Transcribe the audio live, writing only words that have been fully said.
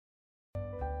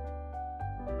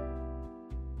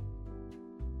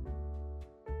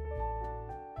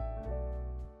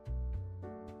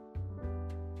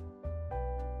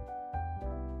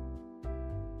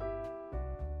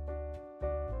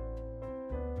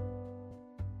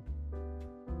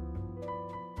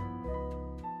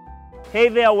Hey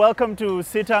there, welcome to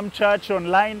CITAM Church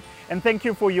Online, and thank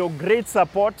you for your great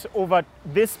support over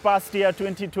this past year,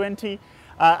 2020.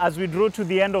 As we draw to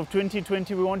the end of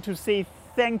 2020, we want to say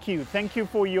thank you. Thank you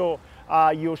for your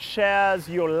shares,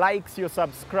 your likes, your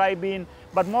subscribing,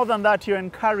 but more than that, your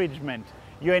encouragement,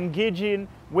 your engaging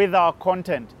with our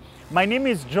content. My name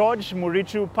is George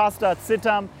Murichu, pastor at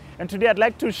CITAM, and today I'd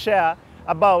like to share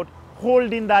about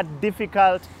holding that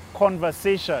difficult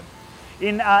conversation.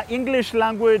 In English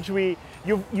language,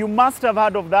 you must have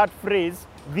heard of that phrase,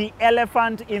 the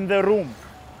elephant in the room.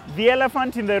 The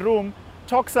elephant in the room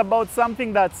talks about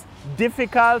something that's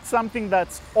difficult, something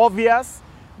that's obvious,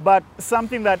 but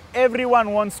something that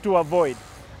everyone wants to avoid.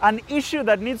 An issue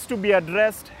that needs to be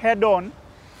addressed head on,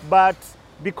 but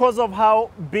because of how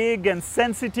big and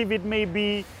sensitive it may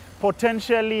be,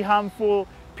 potentially harmful,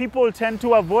 people tend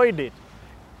to avoid it.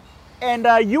 And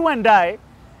you and I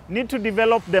need to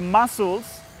develop the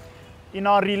muscles in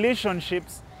our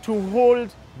relationships to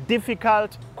hold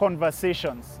difficult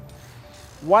conversations.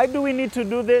 Why do we need to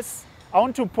do this? I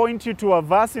want to point you to a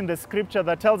verse in the scripture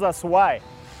that tells us why.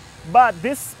 But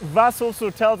this verse also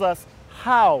tells us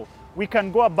how we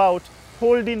can go about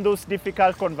holding those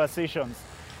difficult conversations.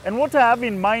 And what I have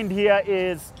in mind here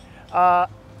is, I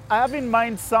have in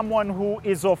mind someone who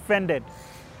is offended.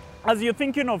 As you're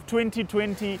thinking of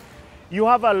 2020, you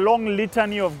have a long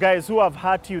litany of guys who have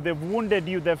hurt you, they've wounded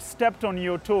you, they've stepped on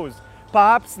your toes.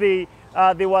 Perhaps they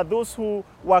were those who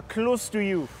were close to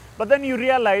you. But then you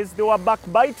realize they were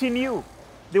backbiting you.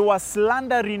 They were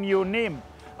slandering your name.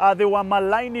 They were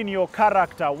maligning your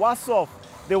character. Worse off,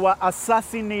 they were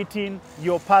assassinating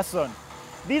your person.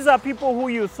 These are people who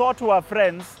you thought were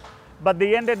friends, but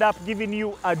they ended up giving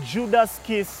you a Judas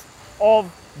kiss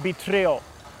of betrayal.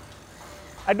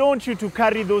 I don't want you to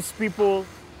carry those people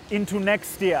into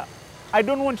next year. I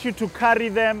don't want you to carry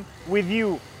them with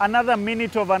you another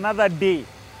minute of another day.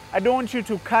 I don't want you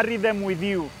to carry them with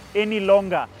you any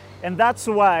longer. And that's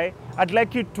why I'd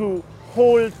like you to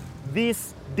hold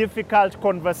this difficult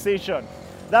conversation.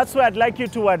 That's why I'd like you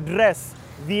to address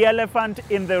the elephant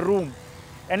in the room.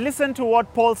 And listen to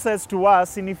what Paul says to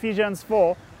us in Ephesians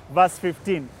 4, verse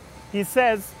 15. He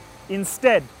says,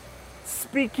 instead,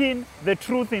 speaking the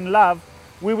truth in love,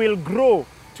 we will grow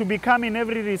to become in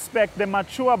every respect the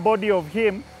mature body of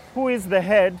Him who is the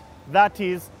head, that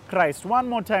is Christ. One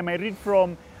more time, I read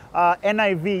from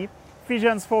NIV,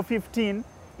 Ephesians 4:15.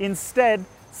 Instead,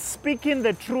 speaking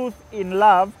the truth in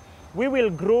love, we will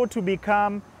grow to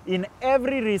become in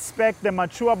every respect the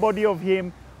mature body of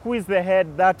Him who is the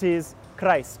head, that is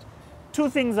Christ. Two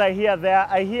things I hear there.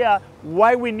 I hear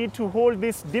why we need to hold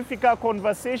these difficult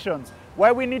conversations,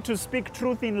 why we need to speak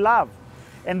truth in love.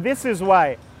 And this is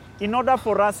why, in order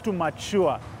for us to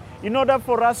mature, in order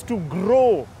for us to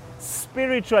grow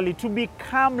spiritually, to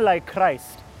become like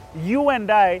Christ, you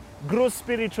and I grow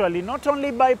spiritually, not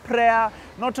only by prayer,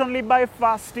 not only by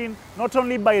fasting, not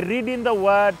only by reading the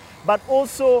word, but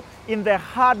also in the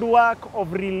hard work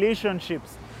of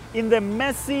relationships, in the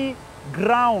messy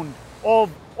ground of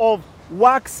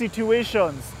work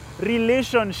situations,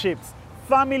 relationships,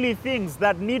 family things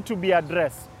that need to be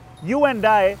addressed. You and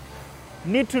I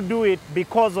need to do it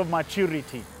because of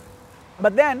maturity.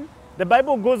 But then the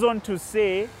Bible goes on to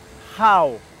say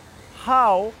how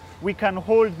we can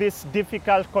hold these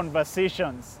difficult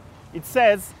conversations. It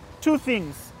says two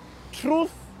things: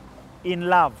 truth in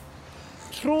love.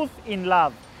 Truth in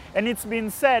love. And it's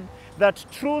been said that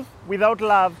truth without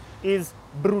love is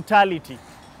brutality,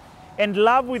 and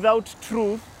love without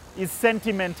truth is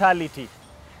sentimentality.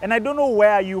 And I don't know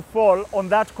where you fall on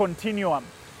that continuum.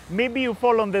 Maybe you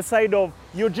fall on the side of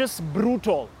you're just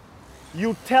brutal.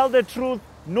 You tell the truth,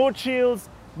 no chills,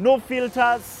 no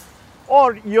filters.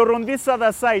 Or you're on this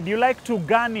other side. You like to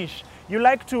garnish. You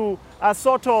like to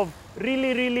sort of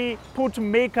really put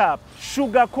makeup,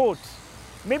 sugarcoat.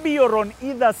 Maybe you're on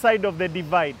either side of the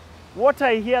divide. What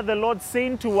I hear the Lord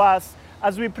saying to us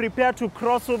as we prepare to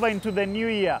cross over into the new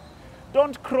year,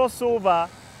 don't cross over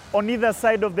on either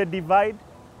side of the divide.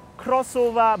 Cross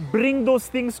over, bring those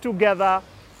things together,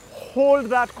 hold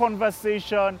that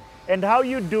conversation, and how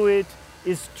you do it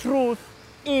is truth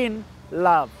in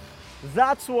love.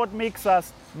 That's what makes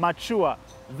us mature.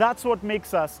 That's what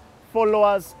makes us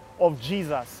followers of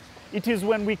Jesus. It is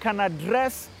when we can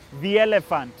address the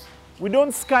elephant. We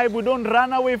don't skipe, we don't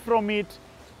run away from it.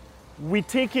 We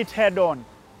take it head on.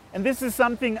 And this is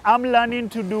something I'm learning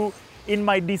to do in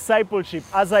my discipleship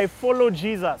as I follow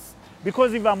Jesus.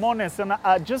 Because if I'm honest,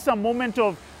 and just a moment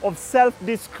of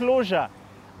self-disclosure,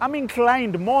 I'm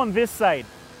inclined more on this side,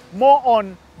 more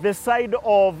on the side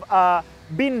of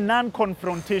being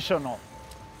non-confrontational.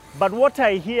 But what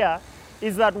I hear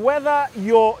is that whether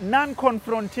you're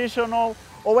non-confrontational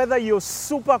or whether you're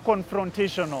super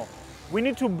confrontational, we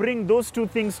need to bring those two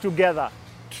things together,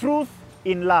 truth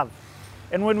in love.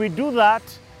 And when we do that,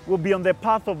 we'll be on the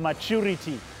path of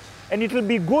maturity. And it will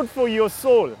be good for your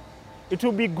soul. It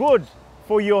will be good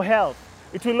for your health.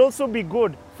 It will also be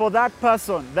good for that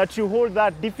person that you hold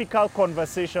that difficult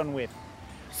conversation with.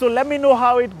 So let me know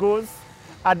how it goes.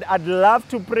 I'd love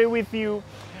to pray with you.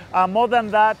 More than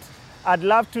that, I'd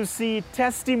love to see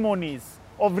testimonies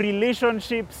of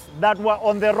relationships that were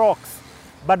on the rocks.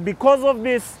 But because of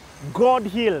this, God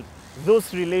healed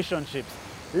those relationships.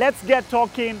 Let's get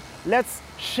talking. Let's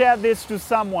share this to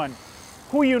someone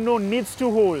who you know needs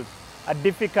to hold a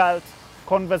difficult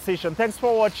conversation. Thanks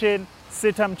for watching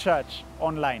CITAM Church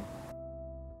Online.